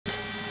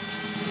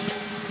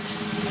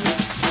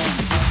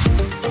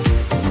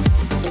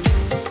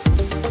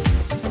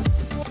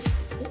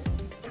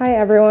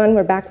everyone,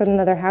 we're back with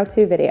another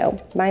how-to video.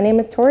 My name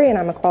is Tori and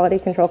I'm a quality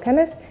control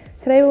chemist.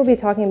 Today we'll be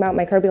talking about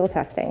microbial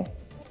testing.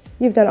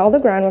 You've done all the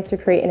groundwork to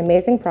create an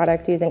amazing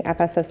product using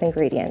FSS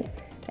ingredients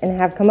and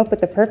have come up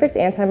with the perfect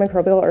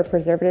antimicrobial or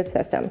preservative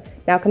system.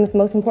 Now comes the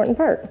most important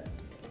part.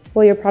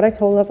 Will your product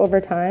hold up over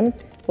time?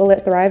 Will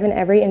it thrive in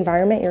every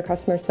environment your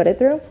customers put it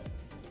through?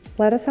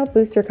 Let us help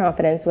boost your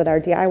confidence with our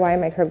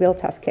DIY microbial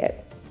test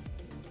kit.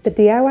 The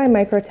DIY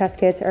micro test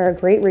kits are a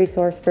great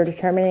resource for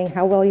determining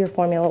how well your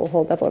formula will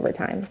hold up over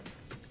time.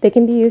 They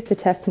can be used to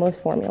test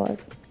most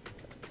formulas.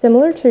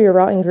 Similar to your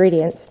raw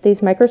ingredients,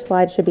 these micro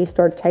slides should be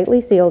stored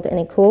tightly sealed in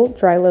a cool,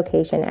 dry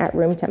location at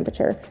room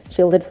temperature,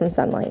 shielded from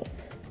sunlight.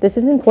 This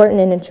is important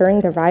in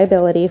ensuring their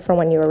viability for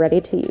when you are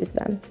ready to use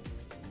them.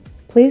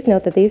 Please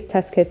note that these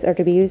test kits are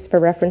to be used for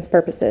reference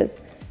purposes.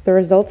 The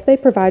results they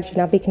provide should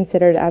not be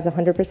considered as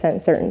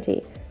 100%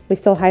 certainty. We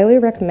still highly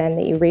recommend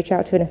that you reach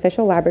out to an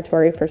official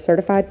laboratory for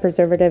certified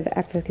preservative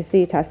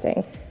efficacy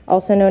testing,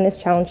 also known as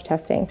challenge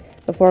testing,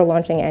 before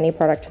launching any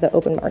product to the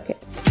open market.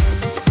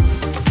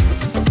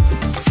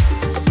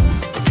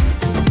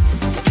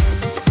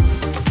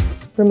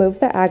 Remove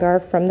the agar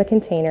from the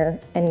container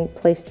and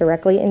place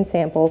directly in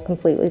sample,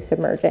 completely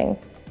submerging.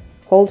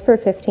 Hold for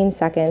 15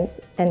 seconds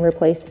and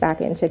replace back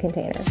into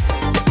container.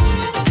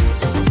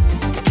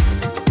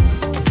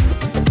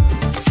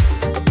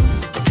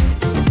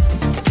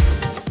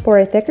 For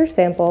a thicker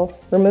sample,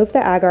 remove the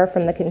agar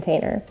from the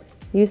container.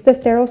 Use the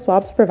sterile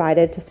swabs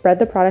provided to spread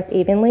the product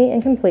evenly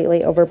and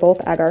completely over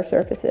both agar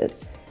surfaces.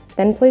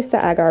 Then place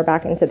the agar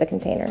back into the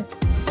container.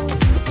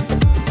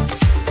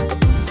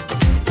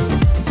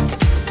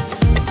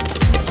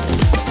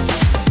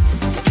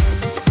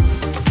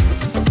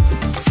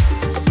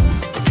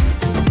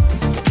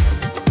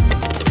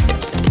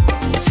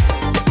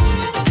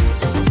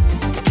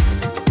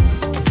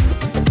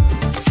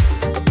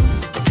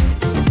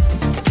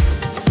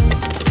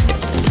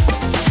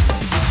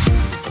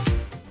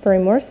 For a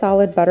more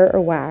solid butter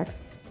or wax,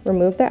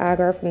 remove the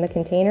agar from the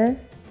container.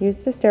 Use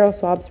the sterile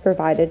swabs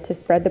provided to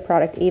spread the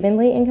product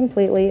evenly and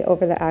completely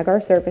over the agar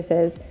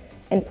surfaces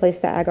and place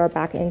the agar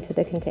back into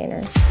the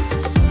container.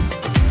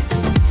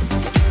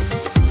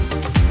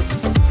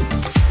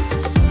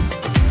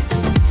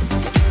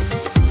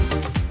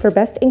 For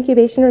best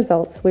incubation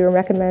results, we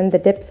recommend the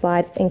Dip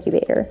Slide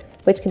Incubator,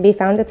 which can be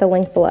found at the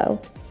link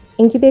below.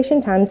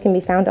 Incubation times can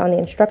be found on the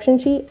instruction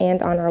sheet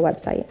and on our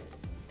website.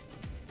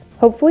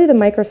 Hopefully the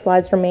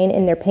microslides remain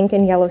in their pink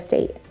and yellow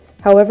state.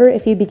 However,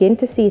 if you begin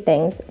to see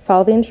things,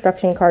 follow the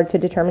instruction card to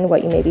determine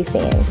what you may be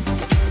seeing.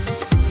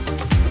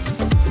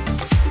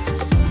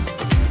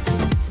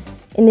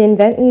 In the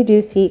event you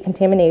do see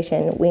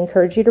contamination, we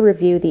encourage you to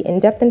review the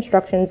in-depth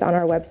instructions on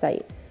our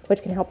website,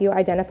 which can help you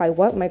identify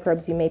what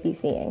microbes you may be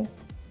seeing.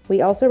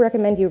 We also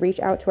recommend you reach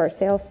out to our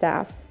sales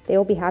staff. They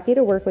will be happy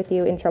to work with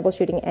you in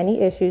troubleshooting any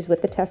issues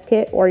with the test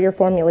kit or your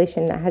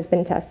formulation that has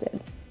been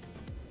tested.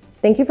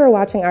 Thank you for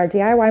watching our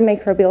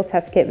DIY microbial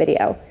test kit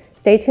video.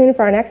 Stay tuned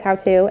for our next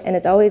how-to, and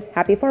as always,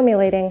 happy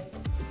formulating!